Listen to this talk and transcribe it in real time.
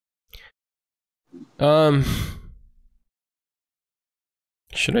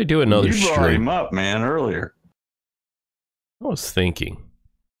Should I do another stream? You brought him stream? up, man, earlier. I was thinking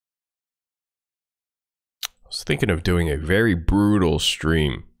of doing a very brutal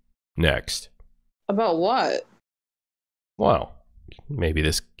stream next. About what? Well, maybe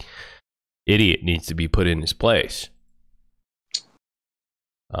this idiot needs to be put in his place.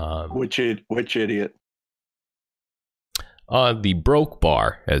 Which idiot? The broke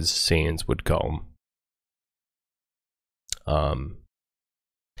bar, as Sans would call him.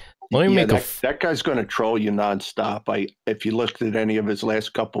 Let me make that guy's going to troll you nonstop. If you looked at any of his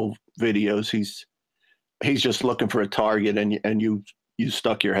last couple videos, he's just looking for a target, and you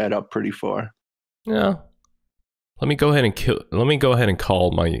stuck your head up pretty far. Yeah. Let me go ahead and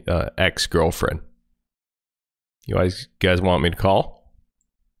call my ex-girlfriend. You guys want me to call?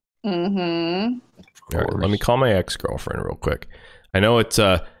 Mm-hmm. All right, let me call my ex-girlfriend real quick. I know it's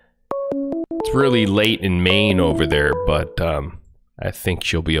really late in Maine over there, but I think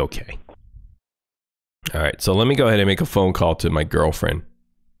she'll be okay. All right, so let me go ahead and make a phone call to my girlfriend.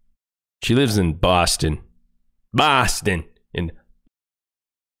 She lives in Boston, in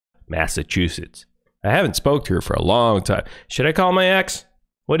Massachusetts. I haven't spoke to her for a long time. Should I call my ex?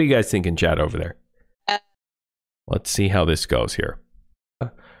 What do you guys think in chat over there? Let's see how this goes here.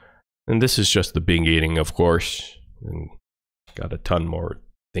 And this is just the beginning, of course. And got a ton more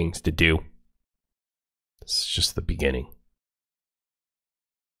things to do. This is just the beginning.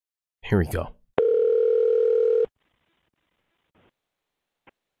 Here we go.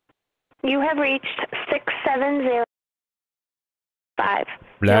 You have reached 6705.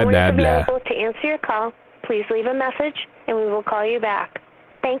 Blah, no one blah, is blah. available to answer your call. Please leave a message, and we will call you back.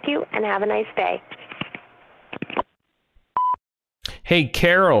 Thank you, and have a nice day. Hey,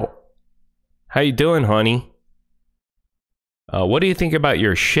 Carol. How you doing, honey? What do you think about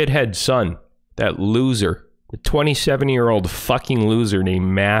your shithead son? That loser. The 27-year-old fucking loser named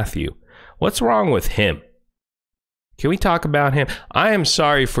Matthew. What's wrong with him? Can we talk about him? I am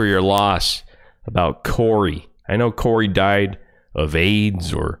sorry for your loss about Corey. I know Corey died of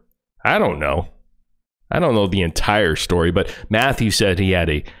AIDS or I don't know. I don't know the entire story, but Matthew said he had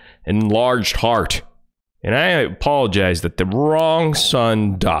an enlarged heart. And I apologize that the wrong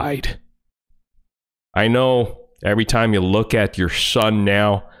son died. I know every time you look at your son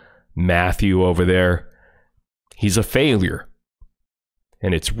now, Matthew over there, he's a failure.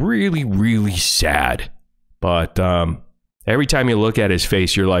 And it's really, really sad. But every time you look at his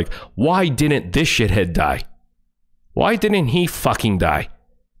face, you're like, why didn't this shithead die? Why didn't he fucking die?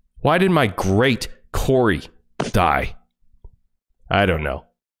 Why did my great Corey die? I don't know.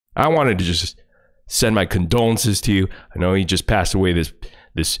 I wanted to just send my condolences to you. I know he just passed away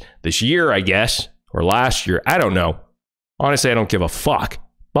this year, I guess, or last year. I don't know. Honestly, I don't give a fuck.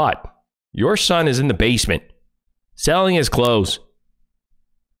 But your son is in the basement selling his clothes.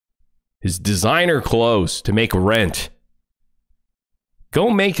 His designer clothes to make rent.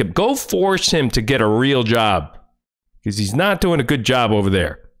 Go force him to get a real job. Because he's not doing a good job over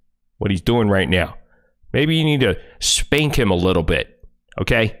there. What he's doing right now. Maybe you need to spank him a little bit.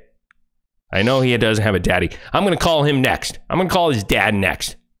 Okay? I know he doesn't have a daddy. I'm going to call him next. I'm going to call his dad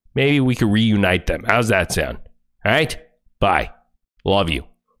next. Maybe we can reunite them. How's that sound? All right? Bye. Love you.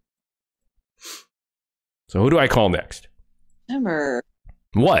 So who do I call next? Never.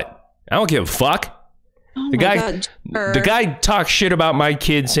 What? I don't give a fuck. Oh the guy talks shit about my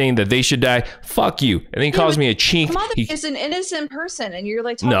kid saying that they should die. Fuck you. And then he calls me a chink. Mother is an innocent person, and you're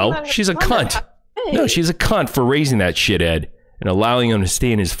like, no, she's a cunt. No, she's a cunt for raising that shithead and allowing him to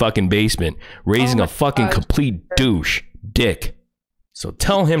stay in his fucking basement, raising a fucking complete douche dick. So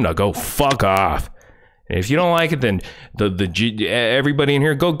tell him to go fuck off. And if you don't like it, then everybody in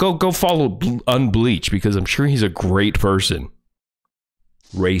here go follow Unbleach, because I'm sure he's a great person.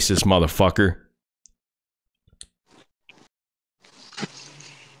 Racist motherfucker.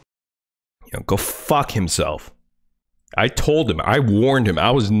 You know, go fuck himself. I told him. I warned him.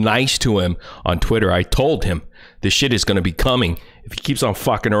 I was nice to him on Twitter. I told him this shit is going to be coming if he keeps on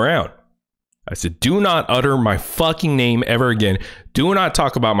fucking around. I said, do not utter my fucking name ever again. Do not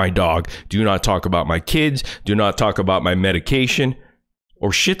talk about my dog. Do not talk about my kids. Do not talk about my medication,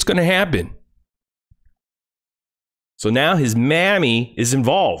 or shit's going to happen. So now his mammy is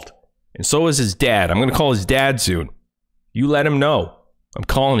involved, and so is his dad. I'm going to call his dad soon. You let him know. I'm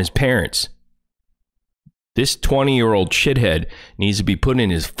calling his parents. This 20-year-old shithead needs to be put in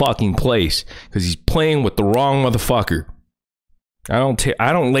his fucking place because he's playing with the wrong motherfucker. I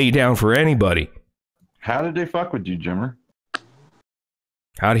don't lay down for anybody. How did they fuck with you, Jimmer?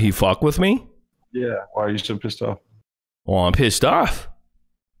 How did he fuck with me? Yeah. Why are you so pissed off? Well, I'm pissed off.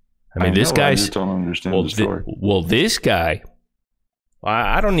 I mean, this I guy's... just don't understand the story. This guy...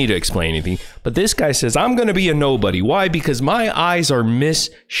 I don't need to explain anything, but this guy says, I'm going to be a nobody. Why? Because my eyes are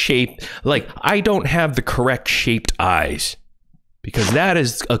misshaped. Like, I don't have the correct shaped eyes. Because that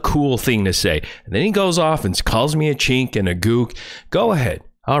is a cool thing to say. And then he goes off and calls me a chink and a gook. Go ahead.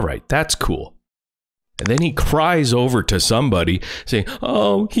 All right, that's cool. And then he cries over to somebody saying,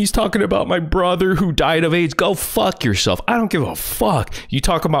 oh, he's talking about my brother who died of AIDS. Go fuck yourself. I don't give a fuck. You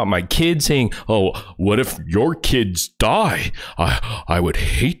talk about my kid saying, oh, what if your kids die? I would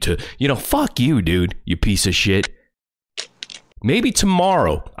hate to, fuck you, dude, you piece of shit. Maybe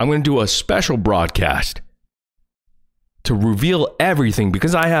tomorrow I'm going to do a special broadcast to reveal everything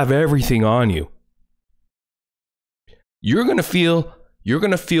because I have everything on you. You're going to feel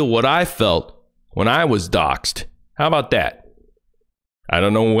what I felt when I was doxxed. How about that? I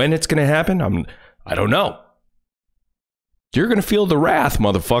don't know when it's going to happen. I don't know. You're going to feel the wrath,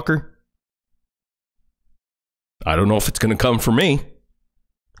 motherfucker. I don't know if it's going to come from me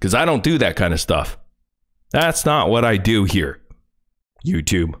because I don't do that kind of stuff. That's not what I do here,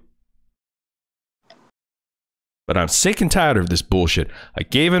 YouTube. But I'm sick and tired of this bullshit. I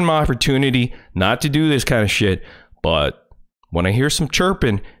gave him my opportunity not to do this kind of shit, but when I hear some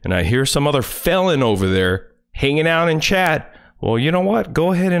chirping and I hear some other felon over there hanging out in chat, well, you know what?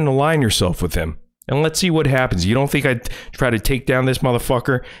 Go ahead and align yourself with him and let's see what happens. You don't think I'd try to take down this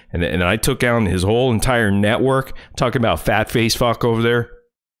motherfucker? And I took down his whole entire network. I'm talking about fat face fuck over there.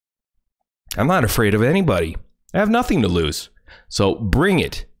 I'm not afraid of anybody. I have nothing to lose. So bring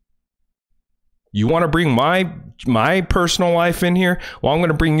it. You want to bring my personal life in here? Well, I'm going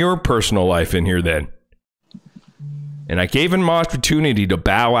to bring your personal life in here then. And I gave him an opportunity to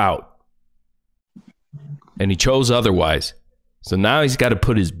bow out. And he chose otherwise. So now he's got to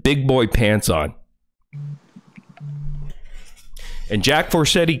put his big boy pants on. And Jack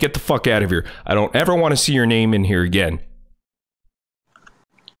Forsetti, get the fuck out of here. I don't ever want to see your name in here again.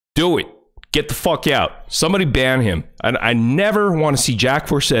 Do it. Get the fuck out. Somebody ban him. I never want to see Jack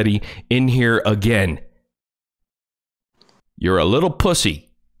Forsetti in here again. You're a little pussy.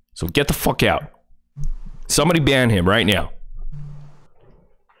 So get the fuck out. Somebody ban him right now.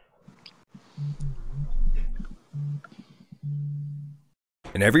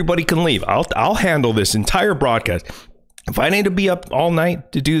 And everybody can leave. I'll handle this entire broadcast. If I need to be up all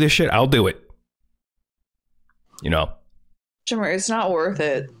night to do this shit, I'll do it. Jimmer, it's not worth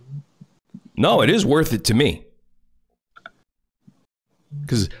it. No, it is worth it to me.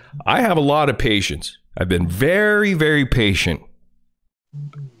 Because I have a lot of patience. I've been very, very patient.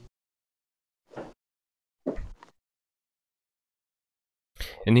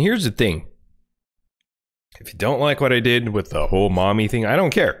 And here's the thing. If you don't like what I did with the whole mommy thing, I don't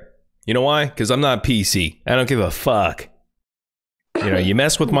care. You know why? Because I'm not PC. I don't give a fuck. You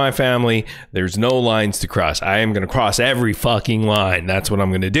mess with my family, there's no lines to cross. I am going to cross every fucking line. That's what I'm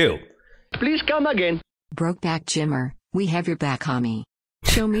going to do. Please come again. Brokeback Jimmer, we have your back, homie.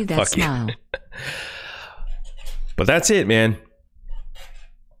 Show me that smile. But that's it, man.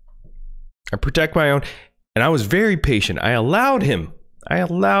 I protect my own. And I was very patient. I allowed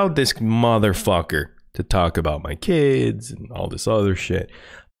this motherfucker to talk about my kids and all this other shit.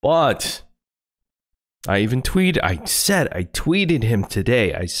 But I even tweeted, I tweeted him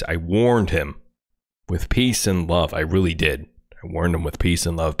today. I warned him with peace and love. I really did. I warned him with peace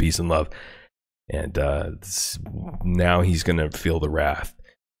and love, peace and love. And now he's going to feel the wrath.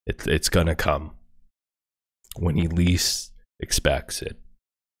 It's going to come when he least expects it.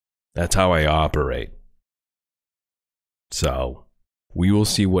 That's how I operate. So we will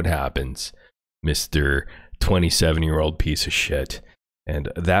see what happens, Mr. 27-year-old piece of shit.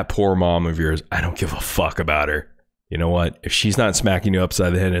 And that poor mom of yours, I don't give a fuck about her. You know what? If she's not smacking you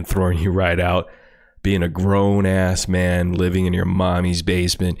upside the head and throwing you right out, being a grown-ass man living in your mommy's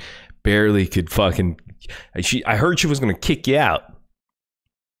basement, barely could fucking... I heard she was going to kick you out.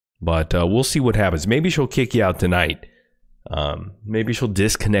 But we'll see what happens. Maybe she'll kick you out tonight. Maybe she'll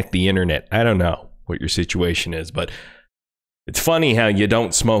disconnect the internet. I don't know what your situation is, but it's funny how you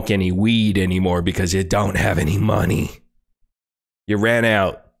don't smoke any weed anymore because you don't have any money. You ran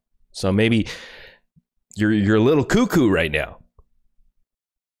out. So maybe you're a little cuckoo right now.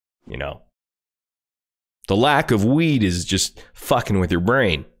 The lack of weed is just fucking with your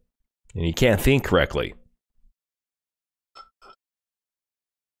brain. And you can't think correctly.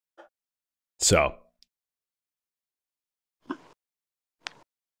 So.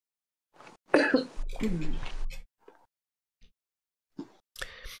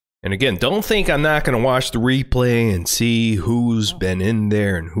 And again, don't think I'm not going to watch the replay and see who's been in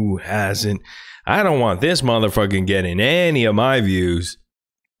there and who hasn't. I don't want this motherfucking getting any of my views.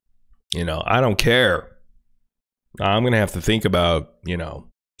 You know, I don't care. I'm going to have to think about, you know,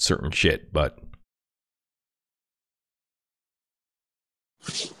 certain shit, but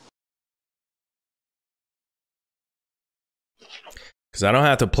because I don't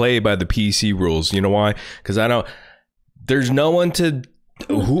have to play by the PC rules. You know why? Because I don't, there's no one to,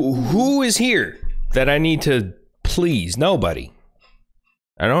 who is here that I need to please? Nobody.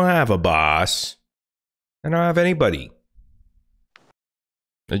 I don't have a boss. I don't have anybody.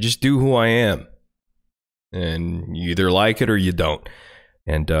 I just do who I am. And you either like it or you don't.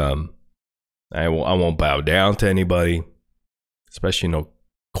 And I won't bow down to anybody, especially no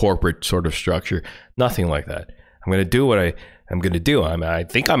corporate sort of structure. Nothing like that. I'm going to do what I'm going to do. I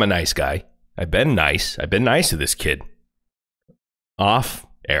think I'm a nice guy. I've been nice. I've been nice to this kid. Off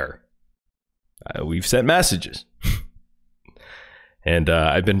air. We've sent messages. And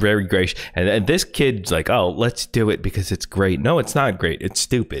I've been very gracious. And this kid's like, oh, let's do it because it's great. No, it's not great. It's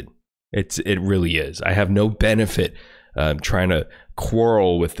stupid. It really is. I have no benefit trying to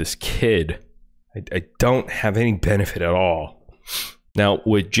quarrel with this kid. I don't have any benefit at all. Now,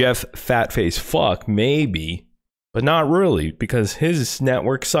 with Jeff Fatface Fuck, maybe, but not really, because his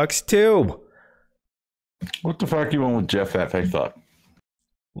network sucks too. What the fuck you want with Jeff Fatface Fuck?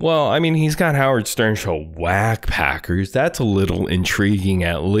 Well, I mean, he's got Howard Stern Show Whack Packers. That's a little intriguing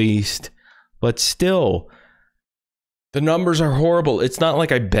at least. But still, the numbers are horrible. It's not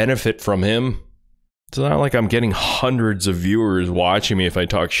like I benefit from him. It's not like I'm getting hundreds of viewers watching me if I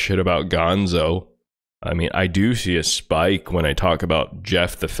talk shit about Gonzo. I mean, I do see a spike when I talk about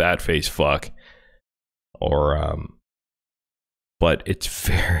Jeff the Fatface Fuck. Or, but it's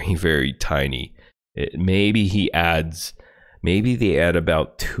very, very tiny. Maybe they add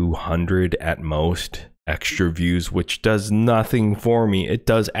about 200 at most extra views, which does nothing for me. It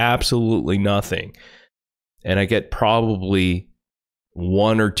does absolutely nothing. And I get probably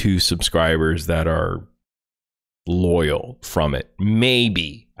 1 or 2 subscribers that are loyal from it.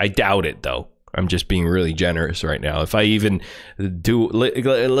 Maybe. I doubt it, though. I'm just being really generous right now. If I even do,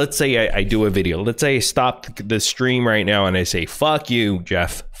 let's say I do a video. Let's say I stop the stream right now and I say, fuck you,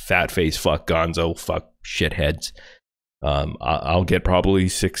 Jeff, Fatface, fuck Gonzo, fuck shitheads. I'll get probably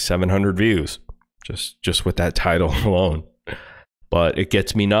 600-700 views just with that title alone. But it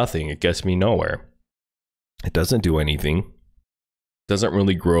gets me nothing. It gets me nowhere. It doesn't do anything. It doesn't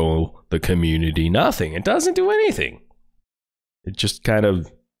really grow the community. Nothing. It doesn't do anything. It just kind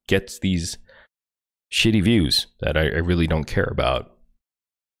of gets these shitty views that I really don't care about.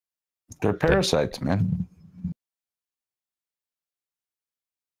 They're parasites, man.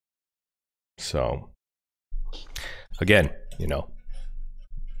 So, again, you know,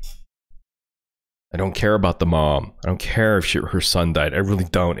 I don't care about the mom. I don't care if her son died. I really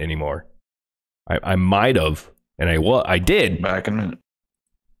don't anymore. I might have, and I did. Back in a minute.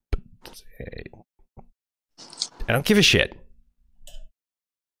 I don't give a shit.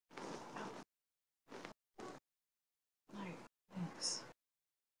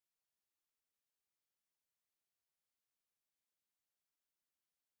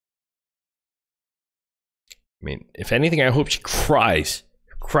 I mean, if anything, I hope she cries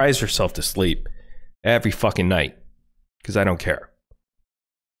herself to sleep every fucking night, because I don't care.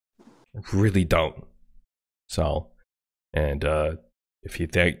 I really don't. So, and if you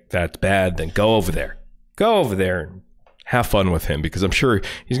think that's bad, then go over there. Go over there and have fun with him, because I'm sure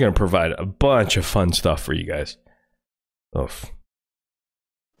he's going to provide a bunch of fun stuff for you guys. Oof.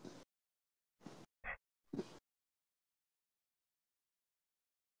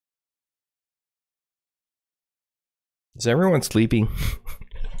 Is everyone sleeping?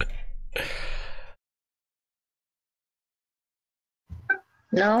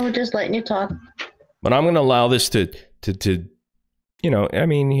 No, we're just letting you talk. But I'm going to allow this to, you know, I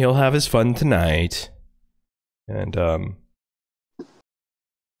mean, he'll have his fun tonight. And,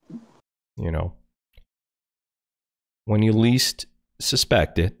 you know, when you least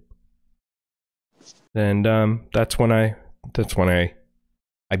suspect it, then that's when I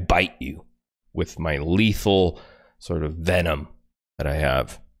bite you with my lethal sort of venom that I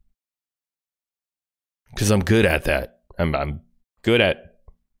have, because I'm good at that. I'm good at.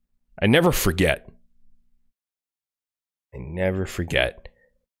 I never forget. I never forget.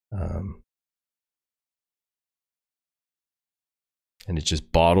 And it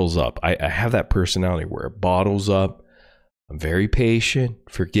just bottles up. I have that personality where it bottles up. I'm very patient,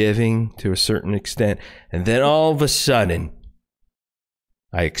 forgiving to a certain extent, and then all of a sudden,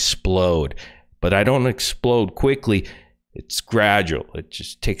 I explode. But I don't explode quickly. It's gradual. It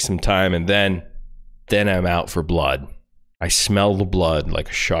just takes some time, and then I'm out for blood. I smell the blood like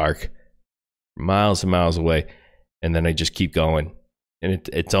a shark, miles and miles away, and then I just keep going. And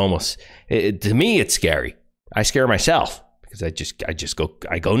it's almost, to me, it's scary. I scare myself because I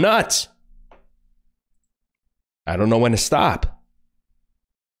go nuts. I don't know when to stop.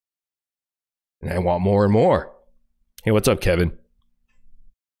 And I want more and more. Hey, what's up, Kevin?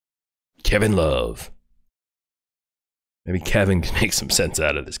 Kevin Love. Maybe Kevin can make some sense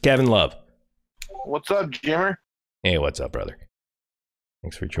out of this. Kevin Love. What's up, Jimmer? Hey, what's up, brother?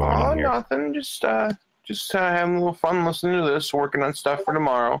 Thanks for joining here. Nothing. Just having a little fun listening to this, working on stuff for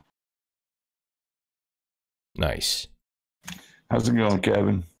tomorrow. Nice. How's it going,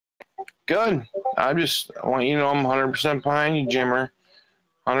 Kevin? Good. I want you to know I'm 100% behind you, Jimmer.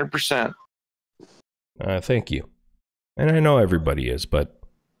 100%. Thank you. And I know everybody is, but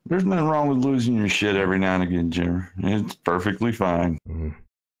there's nothing wrong with losing your shit every now and again, Jimmer. It's perfectly fine. Mm-hmm.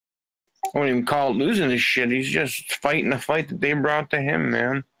 I wouldn't even call it losing his shit. He's just fighting the fight that they brought to him,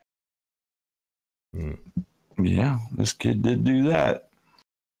 man. Mm. Yeah, this kid did do that.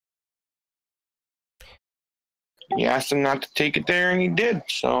 He asked him not to take it there, and he did.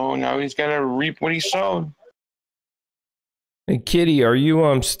 So now he's got to reap what he sowed. Hey, Kitty, are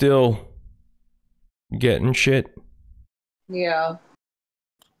you still getting shit? Yeah.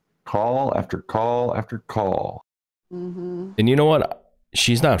 Call after call after call. Mm-hmm. And you know what?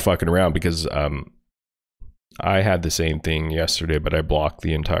 She's not fucking around because I had the same thing yesterday, but I blocked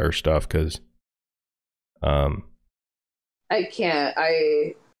the entire stuff because I can't.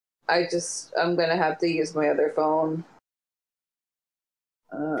 I'm gonna have to use my other phone.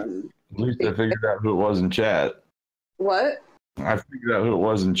 At least I figured out who it was in chat. What? I figured out who it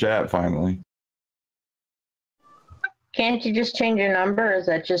was in chat finally. Can't you just change your number? Or is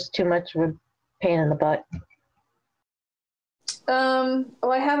that just too much of a pain in the butt? Well,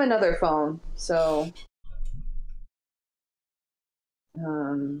 I have another phone, so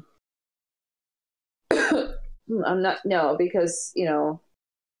I'm not, because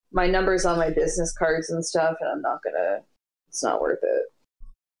my number's on my business cards and stuff, and it's not worth it.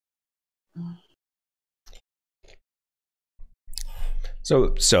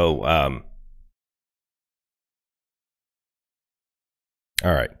 So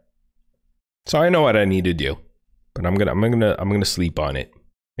all right. So I know what I need to do, but I'm gonna sleep on it.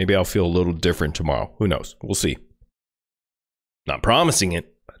 Maybe I'll feel a little different tomorrow. Who knows? We'll see. Not promising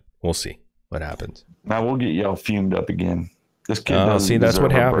it, but we'll see what happens. Now we'll get y'all fumed up again. This kid doesn't see, that's what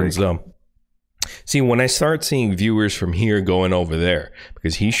deserve a happens, break. though. See, when I start seeing viewers from here going over there,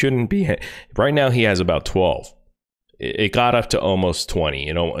 because he shouldn't be. Right now, he has about 12. It got up to almost 20.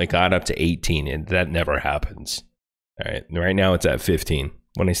 It got up to 18, and that never happens. All right. Right now, it's at 15.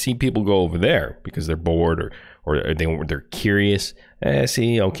 When I see people go over there because they're bored or they're curious,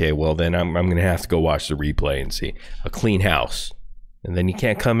 okay, well, then I'm going to have to go watch the replay and see a clean house. And then you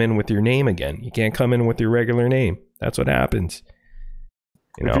can't come in with your name again. You can't come in with your regular name. That's what happens.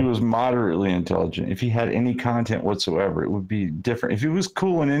 If he was moderately intelligent, if he had any content whatsoever, it would be different. If he was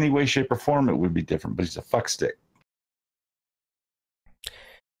cool in any way, shape, or form, it would be different. But he's a fuckstick.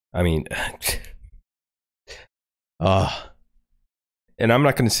 I mean, and I'm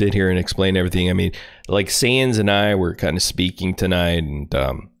not going to sit here and explain everything. I mean, like Sans and I were kind of speaking tonight, and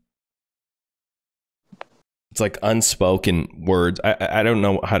it's like unspoken words. I don't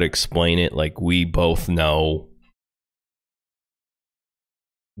know how to explain it. Like, we both know,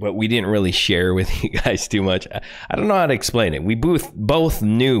 but we didn't really share with you guys too much. I don't know how to explain it. We both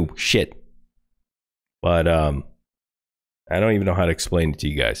knew shit, but I don't even know how to explain it to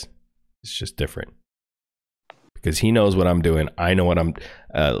you guys. It's just different because he knows what I'm doing. I know what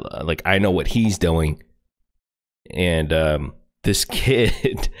I know what he's doing, and this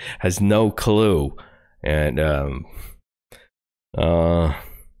kid has no clue. And wow.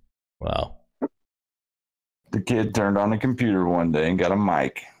 The kid turned on a computer one day and got a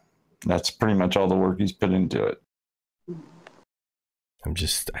mic. That's pretty much all the work he's put into it. I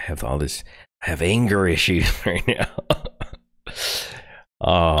have anger issues right now.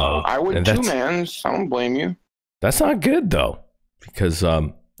 I would too, man. I don't blame you. That's not good though, because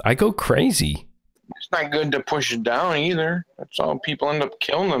I go crazy. It's not good to push it down either. That's all, people end up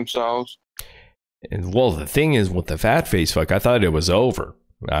killing themselves. And well, the thing is with the fat face fuck, I thought it was over.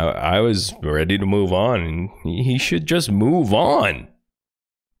 I was ready to move on, and he should just move on.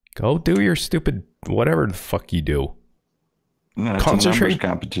 Go do your stupid whatever the fuck you do. No, it's Concentrate. a numbers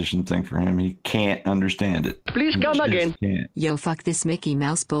competition thing for him. He can't understand it. Please come again. Yo, fuck this Mickey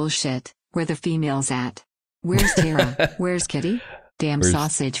Mouse bullshit. Where the females at? Where's Tara? Where's Kitty? Damn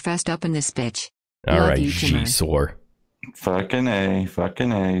sausage fest up in this bitch. All Love right, you, Jimmer. G-Sor. Fucking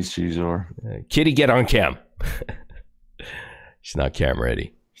A, Cesar. Kitty, get on cam. She's not cam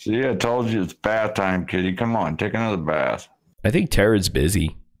ready. See, I told you it's bath time, Kitty. Come on, take another bath. I think Tara's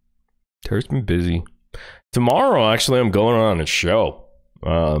busy. Tara's been busy. Tomorrow, actually, I'm going on a show.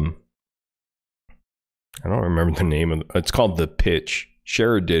 I don't remember the name of it. It's called The Pitch.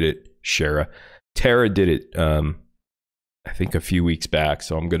 Tara did it, I think a few weeks back.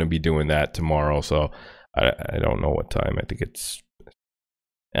 So I'm going to be doing that tomorrow. So I don't know what time. I think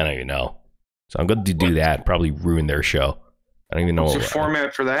I don't even know. So I'm going to do that. Probably ruin their show. I don't even know. What's the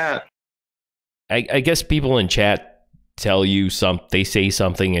format for that? I guess people in chat tell you they say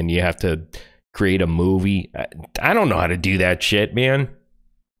something and you have to create a movie. I don't know how to do that shit, man.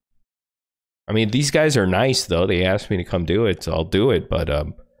 I mean, these guys are nice, though. They asked me to come do it, so I'll do it. But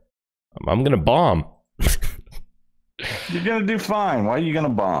I'm going to bomb. You're going to do fine. Why are you going to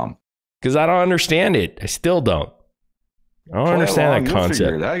bomb? Because I don't understand it. I still don't. I don't understand that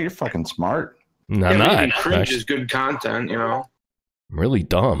concept. You're fucking smart. No, I'm not. Cringe is good content, you know. I'm really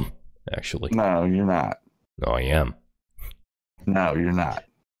dumb, actually. No, you're not. No, I am. No, you're not.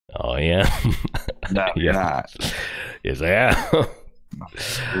 Oh, I am. No, you're not. Yes, I am.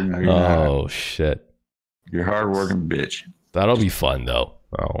 No, you're not. Shit. You're a hardworking bitch. That'll be fun, though.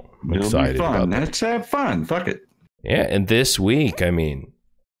 Oh, I'm excited about that. Let's have fun. Fuck it. Yeah, and this week, I mean,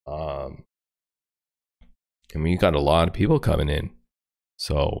 you got a lot of people coming in.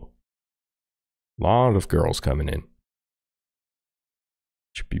 So, a lot of girls coming in.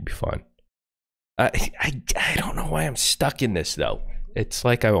 Should be fun. I don't know why I'm stuck in this, though. It's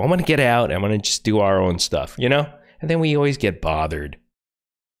like I want to get out. I want to just do our own stuff, you know? And then we always get bothered.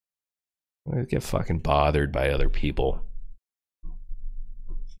 We get fucking bothered by other people.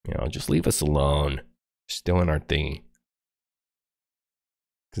 You know, just leave us alone. Just doing our thing.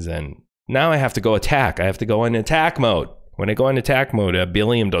 Because then, now I have to go attack. I have to go in attack mode. When I go in attack mode,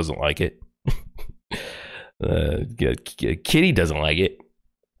 Billiam doesn't like it. Kitty doesn't like it.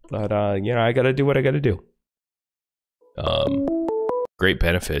 But, you know, I got to do what I got to do. Great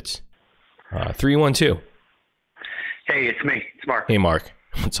benefits. 312. Hey, it's me. It's Mark. Hey, Mark.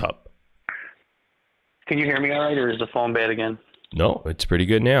 What's up? Can you hear me all right, or is the phone bad again? No, it's pretty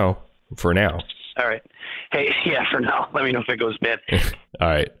good now. For now. All right. Hey, yeah, for now. Let me know if it goes bad. All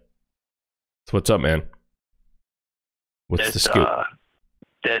right. So what's up, man? What's the scoop?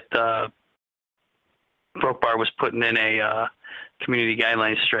 That Broke Bar was putting in a community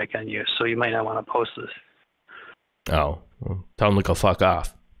guidelines strike on you, so you might not want to post this. Oh, well, tell him to go fuck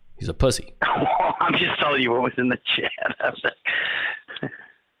off. He's a pussy. I'm just telling you what was in the chat.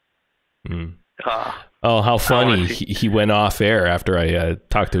 Oh, how funny. He went off air after I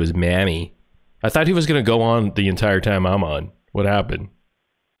talked to his mammy. I thought he was going to go on the entire time I'm on. What happened?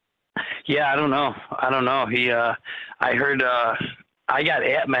 Yeah, I don't know. I heard I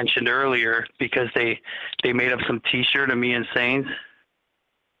got mentioned earlier because they made up some T-shirt of me and Saints.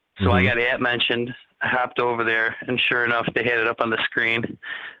 So I got mentioned. I hopped over there, and sure enough, they had it up on the screen,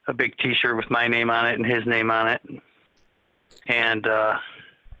 a big T-shirt with my name on it and his name on it. And I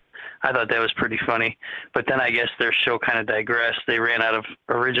thought that was pretty funny. But then I guess their show kind of digressed. They ran out of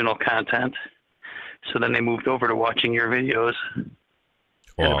original content. So then they moved over to watching your videos.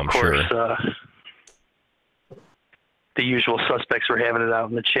 Well, and of course, the usual suspects were having it out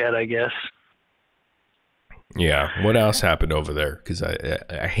in the chat, I guess. Yeah. What else happened over there? Because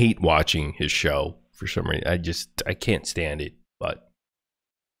I hate watching his show for some reason. I can't stand it. But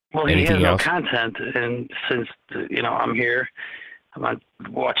well, he has no content, and since I'm here, I'm on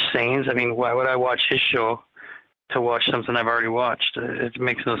watch Sains. I mean, why would I watch his show to watch something I've already watched? It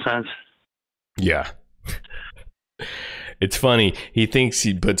makes no sense. Yeah. It's funny. He thinks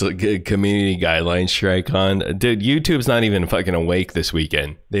he puts a good community guideline strike on. Dude, YouTube's not even fucking awake this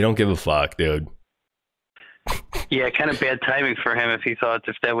weekend. They don't give a fuck, dude. Yeah, kind of bad timing for him if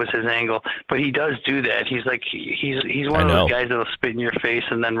that was his angle. But he does do that. He's like he's one of those guys that'll spit in your face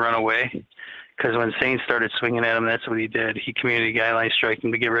and then run away. Because when Saints started swinging at him, that's what he did. He community guideline striked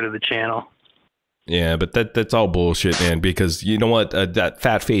him to get rid of the channel. Yeah, but that's all bullshit, man. Because you know what? That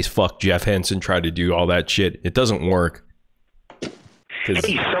fat face fuck Jeff Henson tried to do all that shit. It doesn't work.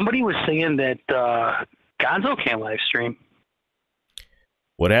 Hey, somebody was saying that Gonzo can't live stream.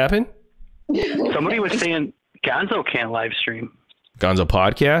 What happened? Somebody was saying Gonzo can't live stream. Gonzo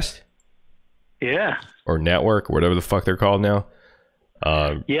podcast? Yeah. Or network, or whatever the fuck they're called now.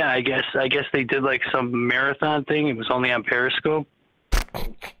 Yeah, I guess they did like some marathon thing. It was only on Periscope.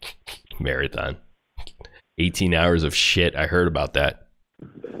 Marathon. 18 hours of shit. I heard about that.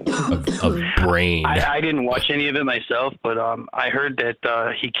 Of brain. I didn't watch any of it myself, but I heard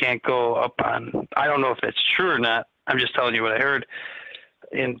that he can't go up on. I don't know if that's true or not. I'm just telling you what I heard,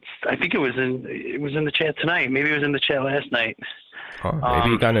 and I think it was in the chat tonight. Maybe it was in the chat last night. Maybe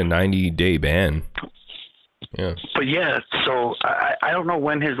he got a 90-day ban. Yeah. But yeah, so I don't know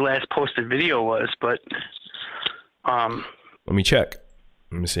when his last posted video was, but let me check.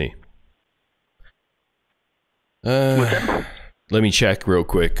 Let me see. Let me check real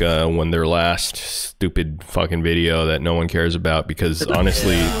quick when their last stupid fucking video that no one cares about, because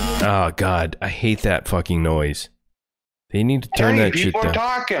honestly, oh god, I hate that fucking noise. They need to turn that shit down. People are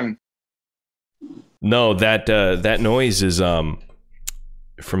talking. No, that noise is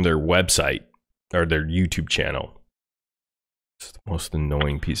from their website or their YouTube channel. It's the most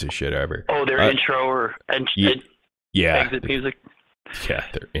annoying piece of shit ever. Oh, their intro or exit music. Yeah,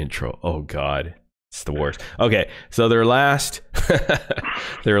 their intro. Oh god, it's the worst. Okay, so their last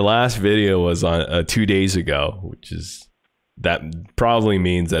video was on 2 days ago, which is that probably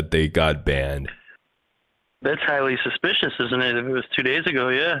means that they got banned. That's highly suspicious, isn't it? If it was 2 days ago,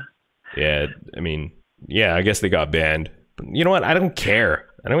 yeah. Yeah, I mean, yeah, I guess they got banned. But you know what? I don't care.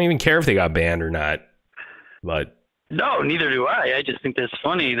 I don't even care if they got banned or not. But no, neither do I. I just think that's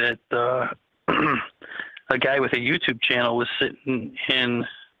funny that a guy with a YouTube channel was sitting in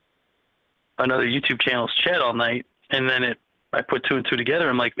another YouTube channel's chat all night, and then I put two and two together.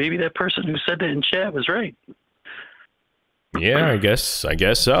 I'm like, maybe that person who said that in chat was right. Yeah, I guess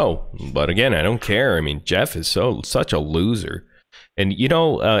so. But again, I don't care. I mean, Jeff is such a loser. And you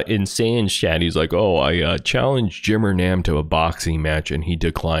know, in Saiyans chat, he's like, "Oh, I challenged Jimmernam to a boxing match, and he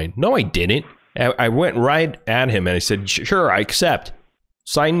declined." No, I didn't. I went right at him and I said, "Sure, I accept.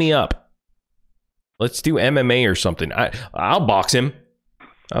 Sign me up. Let's do MMA or something. I'll box him.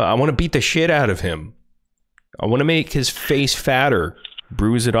 I want to beat the shit out of him. I want to make his face fatter,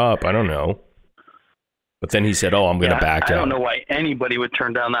 bruise it up. I don't know." But then he said, "Oh, I'm going to back out." I don't know why anybody would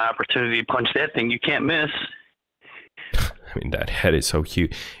turn down the opportunity to punch that thing. You can't miss. I mean, that head is so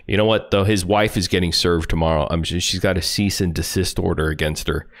cute. You know what, though? His wife is getting served tomorrow. She's got a cease and desist order against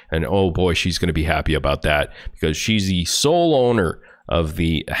her. And oh boy, she's going to be happy about that, because she's the sole owner of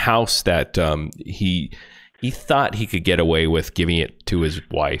the house that he thought he could get away with giving it to his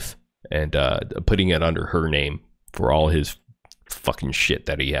wife and putting it under her name for all his fucking shit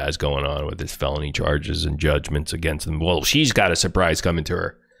that he has going on with his felony charges and judgments against him. Well, she's got a surprise coming to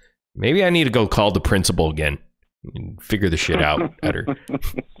her. Maybe I need to go call the principal again and figure the shit out at her.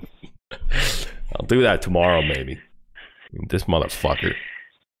 I'll do that tomorrow, maybe. This motherfucker.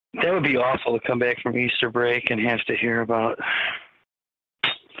 That would be awful to come back from Easter break and have to hear about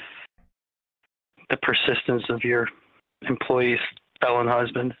the persistence of your employee's felon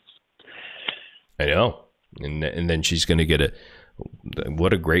husband. I know. And then she's going to get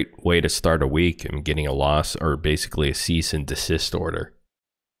what a great way to start a week. I mean, getting a loss, or basically a cease and desist order.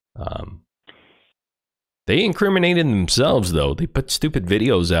 They incriminated themselves, though. They put stupid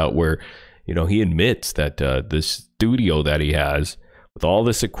videos out where, you know, he admits that this studio that he has with all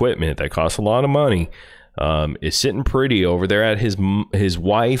this equipment that costs a lot of money is sitting pretty over there at his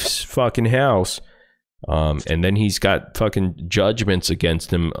wife's fucking house. And then he's got fucking judgments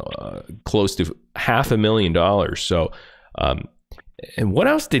against him close to $500,000. So, and what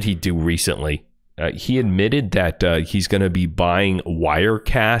else did he do recently? He admitted that he's going to be buying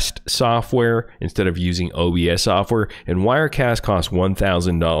Wirecast software instead of using OBS software, and Wirecast costs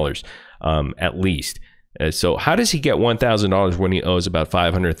 $1,000 at least. So how does he get $1,000 when he owes about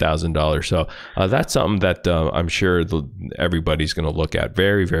 $500,000? So that's something that I'm sure everybody's going to look at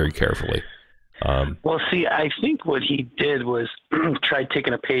very, very carefully. Well, see, I think what he did was try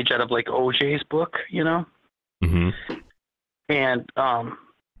taking a page out of like OJ's book, you know? Mm-hmm. And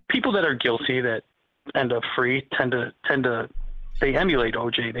people that are guilty that end up free tend to they emulate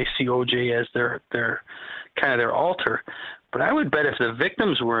OJ. They see OJ as their kind of their altar. But I would bet if the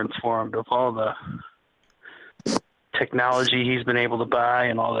victims were informed of all the technology he's been able to buy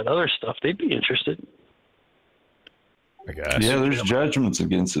and all that other stuff, they'd be interested. I guess. Yeah, there's judgments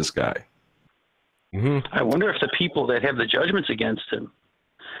against this guy. Mm-hmm. I wonder if the people that have the judgments against him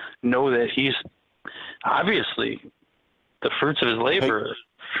know that he's obviously the fruits of his labor,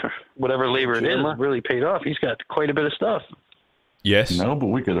 whatever labor it is, really paid off. He's got quite a bit of stuff. Yes. No, but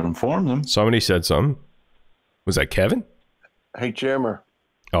we could have informed them. Somebody said something. Was that Kevin? Hey, Jimmer.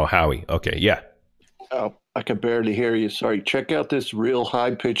 Oh, Howie. Okay, yeah. Oh, I can barely hear you. Sorry. Check out this real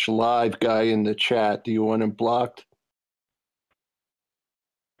high-pitched live guy in the chat. Do you want him blocked?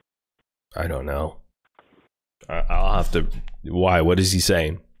 I don't know. I'll have to. Why? What is he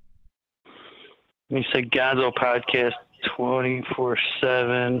saying? He said Gonzo podcast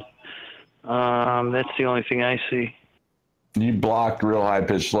 24/7. That's the only thing I see. You blocked real high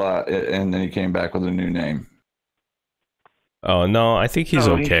pitched lot, and then he came back with a new name. Oh no, I think he's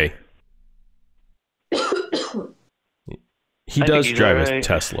okay. He does drive a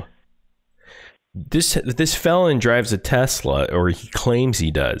Tesla. This felon drives a Tesla, or he claims he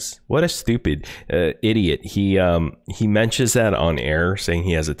does. What a stupid idiot. He mentions that on air, saying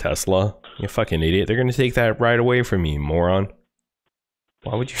he has a Tesla. You fucking idiot. They're gonna take that right away from you, moron.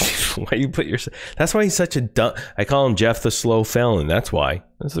 Why would you? Why you put yourself? That's why he's such a dumb. I call him Jeff the slow felon. That's why.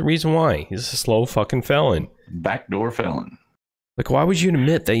 That's the reason why. He's a slow fucking felon. Backdoor felon. Like, why would you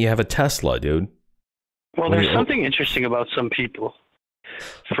admit that you have a Tesla, dude? Well, there's something interesting about some people.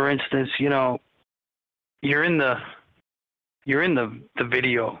 For instance, you know, you're in the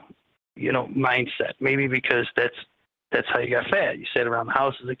video, you know, mindset. Maybe because that's how you got fat. You sat around the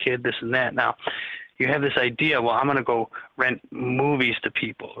house as a kid, this and that. Now, you have this idea, well, I'm going to go rent movies to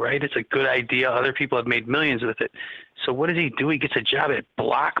people, right? It's a good idea. Other people have made millions with it. So what does he do? He gets a job at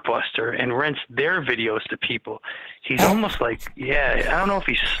Blockbuster and rents their videos to people. He's almost like, I don't know if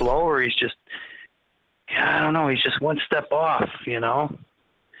he's slow or he's just, I don't know. He's just one step off, you know?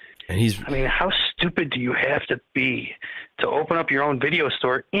 And I mean, how stupid do you have to be to open up your own video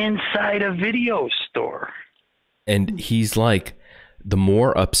store inside a video store? And he's like, the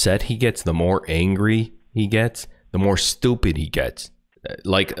more upset he gets, the more angry he gets, the more stupid he gets.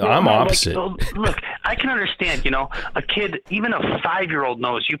 Like, I'm opposite. Look, I can understand, you know, a kid, even a 5-year-old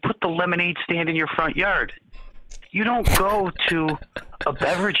knows you put the lemonade stand in your front yard. You don't go to a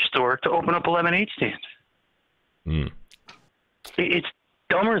beverage store to open up a lemonade stand. It's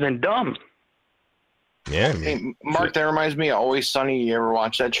dumber than dumb. Yeah. Hey, Mark, that reminds me of Always Sunny. You ever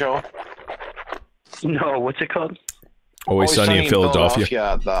watch that show? No, what's it called? Always Sunny in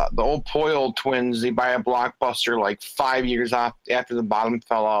Philadelphia. The old Poyle twins, they buy a Blockbuster like 5 years after the bottom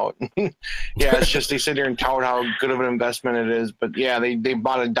fell out. Yeah, it's just they sit there and tout how good of an investment it is. But yeah, they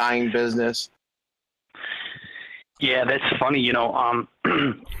bought a dying business. Yeah, that's funny. You know,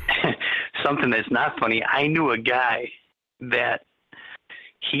 something that's not funny. I knew a guy that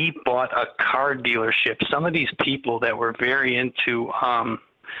he bought a car dealership. Some of these people that were very into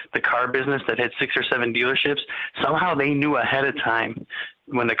the car business that had 6 or 7 dealerships, somehow they knew ahead of time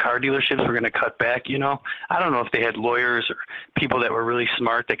when the car dealerships were going to cut back, you know. I don't know if they had lawyers or people that were really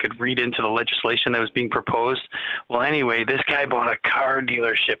smart that could read into the legislation that was being proposed. Well, anyway, this guy bought a car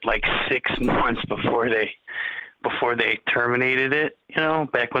dealership like 6 months before they terminated it, you know,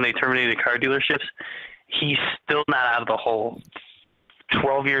 back when they terminated car dealerships. He's still not out of the hole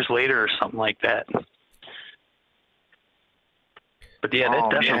 12 years later or something like that. But yeah, that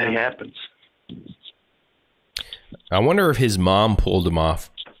definitely happens. I wonder if his mom pulled him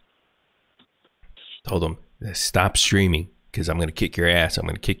off. Told him, stop streaming because I'm going to kick your ass. I'm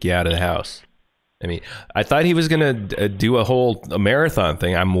going to kick you out of the house. I mean, I thought he was going to do a marathon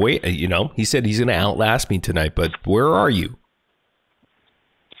thing. I'm waiting, you know, he said he's going to outlast me tonight, but where are you?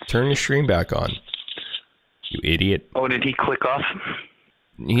 Turn your stream back on, you idiot. Oh, did he click off?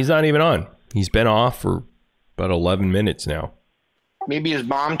 He's not even on. He's been off for about 11 minutes now. Maybe his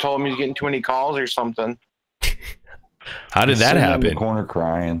mom told him he's getting too many calls or something. How did that happen? In the corner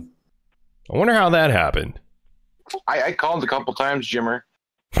crying. I wonder how that happened. I called a couple times, Jimmer.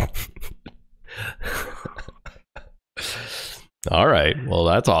 All right. Well,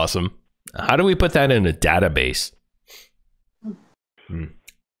 that's awesome. How do we put that in a database?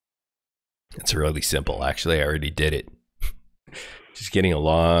 It's really simple. Actually, I already did it. Just getting a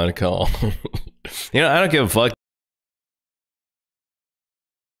lot of calls. You know, I don't give a fuck.